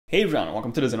Hey everyone,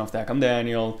 welcome to the Zen of Tech. I'm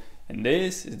Daniel, and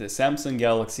this is the Samsung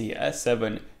Galaxy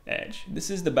S7 Edge. This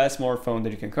is the best smartphone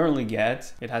that you can currently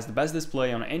get. It has the best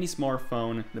display on any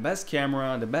smartphone, the best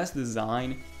camera, the best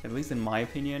design, at least in my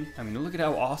opinion. I mean, look at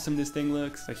how awesome this thing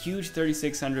looks. A huge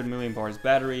 3600 mAh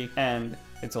battery, and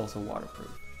it's also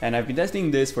waterproof. And I've been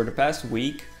testing this for the past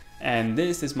week, and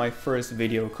this is my first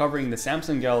video covering the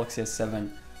Samsung Galaxy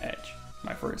S7 Edge.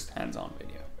 My first hands-on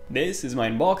video. This is my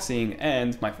unboxing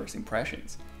and my first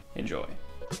impressions. Enjoy.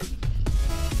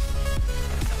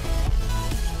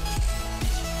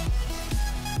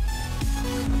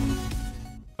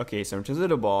 Okay, so in terms of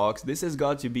the box, this has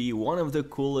got to be one of the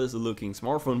coolest looking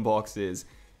smartphone boxes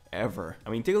ever. I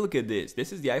mean, take a look at this.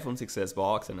 This is the iPhone 6s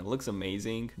box and it looks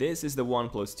amazing. This is the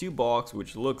OnePlus 2 box,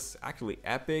 which looks actually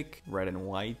epic, red and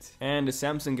white. And the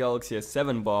Samsung Galaxy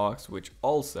S7 box, which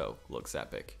also looks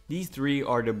epic. These three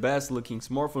are the best looking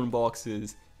smartphone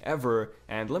boxes ever,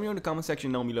 and let me know in the comment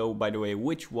section down below, by the way,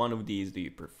 which one of these do you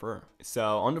prefer.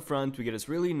 So on the front we get this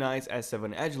really nice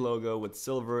S7 Edge logo with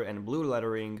silver and blue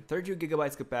lettering,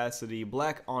 32GB capacity,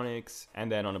 black onyx,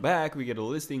 and then on the back we get a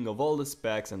listing of all the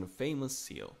specs and the famous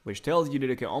seal, which tells you that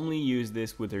you can only use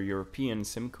this with a European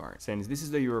SIM card. Since this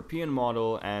is the European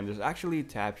model and there's actually a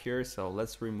tab here, so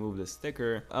let's remove the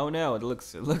sticker. Oh no, it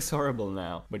looks horrible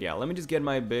now. But yeah, let me just get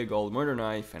my big old murder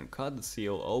knife and cut the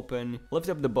seal open, lift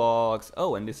up the box.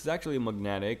 Oh, and this is actually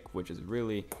magnetic, which is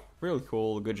really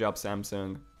cool. Good job,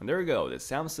 Samsung. And there we go, the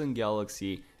Samsung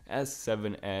Galaxy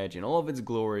S7 Edge in all of its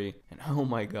glory. And oh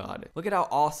my god, look at how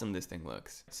awesome this thing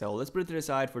looks. So let's put it to the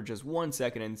side for just 1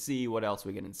 second and see what else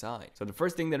we get inside. So the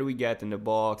first thing that we get in the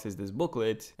box is this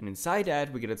booklet, and inside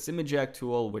that we get a SIM eject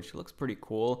tool, which looks pretty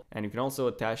cool, and you can also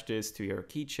attach this to your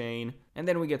keychain. And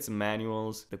then we get some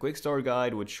manuals, the quick start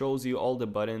guide, which shows you all the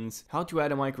buttons, how to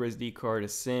add a micro SD card, a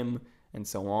SIM, and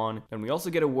so on. And we also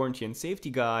get a warranty and safety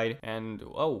guide, and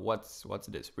oh, what's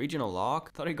this? Regional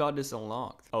lock? Thought I got this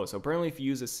unlocked. Oh, so apparently if you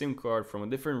use a SIM card from a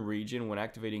different region when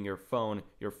activating your phone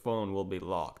will be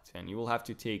locked, and you will have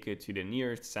to take it to the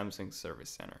nearest Samsung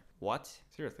service center. What?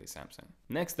 Seriously, Samsung.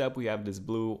 Next up, we have this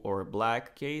blue or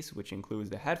black case, which includes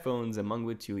the headphones among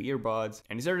with 2 earbuds.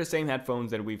 And these are the same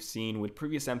headphones that we've seen with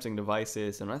previous Samsung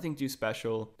devices, so nothing too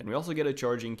special. Then we also get a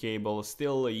charging cable,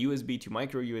 still a USB to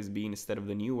micro USB instead of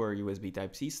the newer USB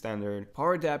Type-C standard.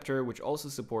 Power adapter, which also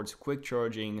supports quick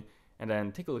charging. And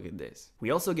then take a look at this. We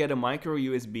also get a micro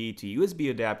USB to USB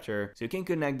adapter, so you can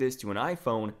connect this to an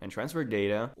iPhone and transfer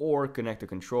data, or connect a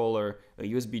controller, a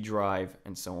USB drive,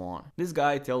 and so on. This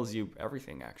guide tells you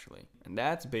everything actually. And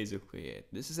that's basically it.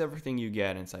 This is everything you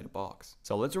get inside the box.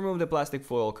 So let's remove the plastic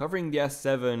foil covering the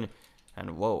S7,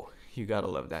 and whoa, you gotta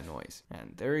love that noise.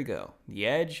 And there you go. The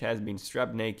Edge has been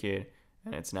strapped naked,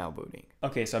 and it's now booting.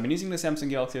 Okay, so I've been using the Samsung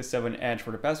Galaxy S7 Edge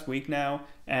for the past week now,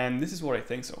 and this is what I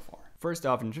think so far. First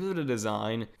off, in terms of the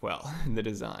design, well, the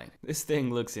design. This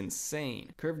thing looks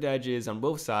insane. Curved edges on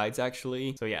both sides,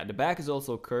 actually. So yeah, the back is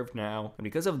also curved now. And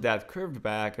because of that curved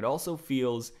back, it also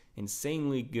feels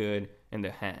insanely good in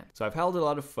the hand. So I've held a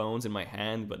lot of phones in my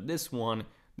hand, but this one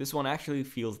actually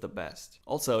feels the best.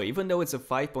 Also, even though it's a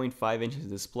 5.5 inches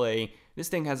display, this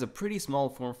thing has a pretty small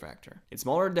form factor. It's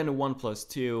smaller than the OnePlus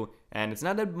 2, and it's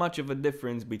not that much of a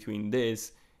difference between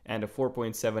this and a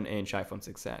 4.7-inch iPhone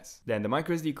 6s. Then the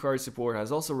microSD card support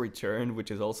has also returned,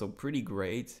 which is also pretty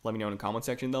great. Let me know in the comment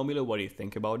section down below what you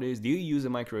think about this. Do you use a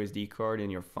microSD card in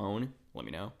your phone? Let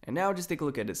me know. And now just take a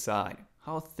look at the side.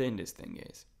 How thin this thing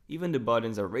is. Even the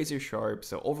buttons are razor sharp,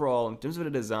 so overall, in terms of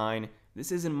the design,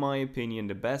 this is in my opinion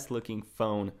the best looking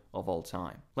phone of all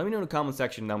time. Let me know in the comment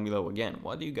section down below again,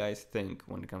 what do you guys think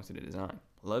when it comes to the design?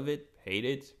 Love it? Hate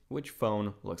it? Which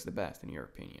phone looks the best in your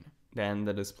opinion? Then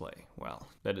the display. Well,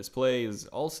 the display is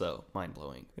also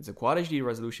mind-blowing. It's a Quad HD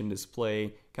resolution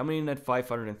display coming in at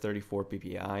 534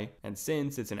 ppi, and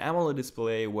since it's an AMOLED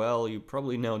display, well, you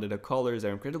probably know that the colors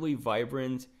are incredibly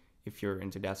vibrant if you're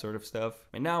into that sort of stuff.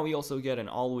 And now we also get an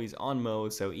always on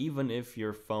mode, so even if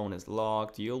your phone is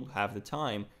locked, you'll have the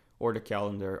time or the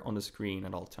calendar on the screen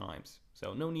at all times.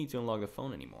 So no need to unlock the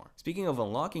phone anymore. Speaking of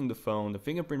unlocking the phone, the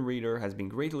fingerprint reader has been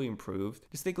greatly improved.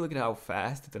 Just take a look at how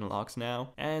fast it unlocks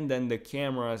now. And then the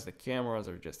cameras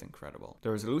are just incredible. The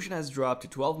resolution has dropped to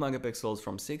 12 megapixels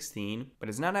from 16, but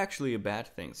it's not actually a bad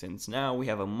thing since now we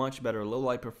have a much better low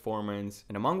light performance.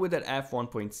 And among with that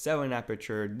f1.7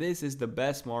 aperture, this is the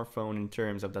best smartphone in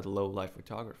terms of that low light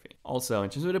photography. Also,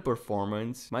 in terms of the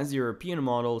performance, mine's the European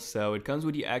model, so it comes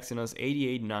with the Exynos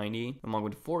 8890 along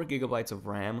with 4GB of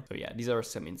RAM. So yeah, these are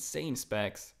some insane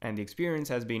specs, and the experience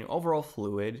has been overall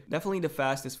fluid. Definitely the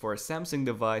fastest for a Samsung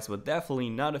device, but definitely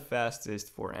not the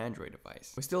fastest for an Android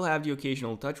device. We still have the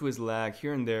occasional TouchWiz lag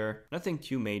here and there, nothing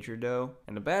too major though.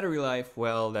 And the battery life,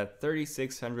 well, that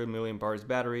 3600 mAh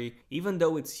battery, even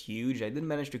though it's huge, I did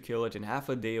manage to kill it in half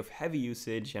a day of heavy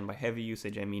usage, and by heavy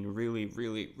usage I mean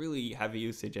really heavy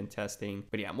usage and testing.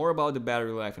 But yeah, more about the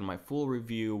battery life in my full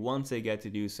review once I get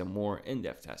to do some more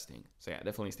in-depth testing. So yeah,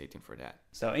 definitely stay tuned for that.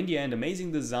 So in the end,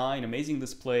 amazing design, amazing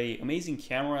display, amazing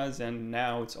cameras, and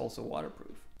now it's also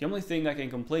waterproof. The only thing I can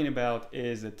complain about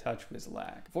is the TouchWiz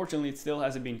lag. Fortunately, it still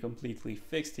hasn't been completely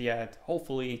fixed yet,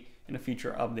 hopefully in a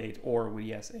future update or with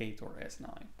the S8 or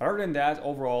S9. But other than that,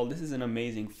 overall, this is an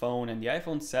amazing phone, and the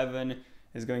iPhone 7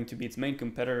 is going to be its main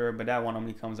competitor, but that one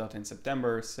only comes out in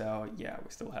September, so yeah, we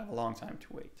still have a long time to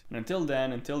wait. And until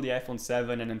then, until the iPhone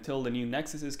 7 and until the new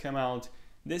Nexuses come out,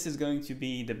 this is going to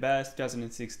be the best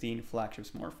 2016 flagship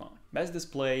smartphone. Best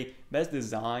display, best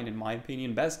design in my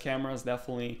opinion, best cameras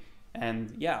definitely,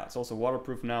 and yeah, it's also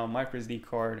waterproof now, micro SD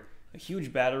card, a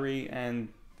huge battery, and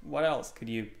what else could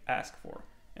you ask for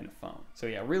in a phone? So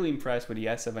yeah, really impressed with the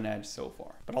S7 Edge so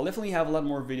far. But I'll definitely have a lot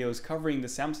more videos covering the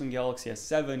Samsung Galaxy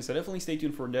S7, so definitely stay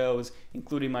tuned for those,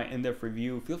 including my in-depth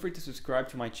review. Feel free to subscribe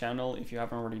to my channel if you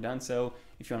haven't already done so,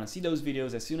 if you want to see those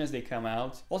videos as soon as they come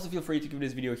out. Also feel free to give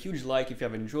this video a huge like if you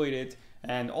have enjoyed it,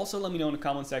 and also let me know in the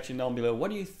comment section down below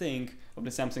what do you think of the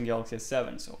Samsung Galaxy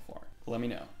S7 so far. Let me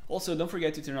know. Also, don't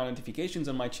forget to turn on notifications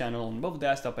on my channel on both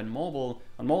desktop and mobile.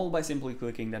 On mobile by simply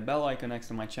clicking that bell icon next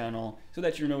to my channel so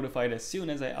that you're notified as soon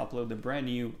as I upload the brand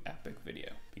new epic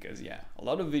video. Because yeah, a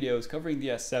lot of videos covering the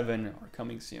S7 are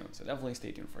coming soon, so definitely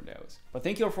stay tuned for those. But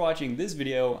thank you all for watching this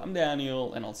video. I'm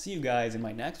Daniel, and I'll see you guys in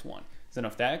my next one. Zen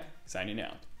of Tech, signing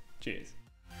out. Cheers.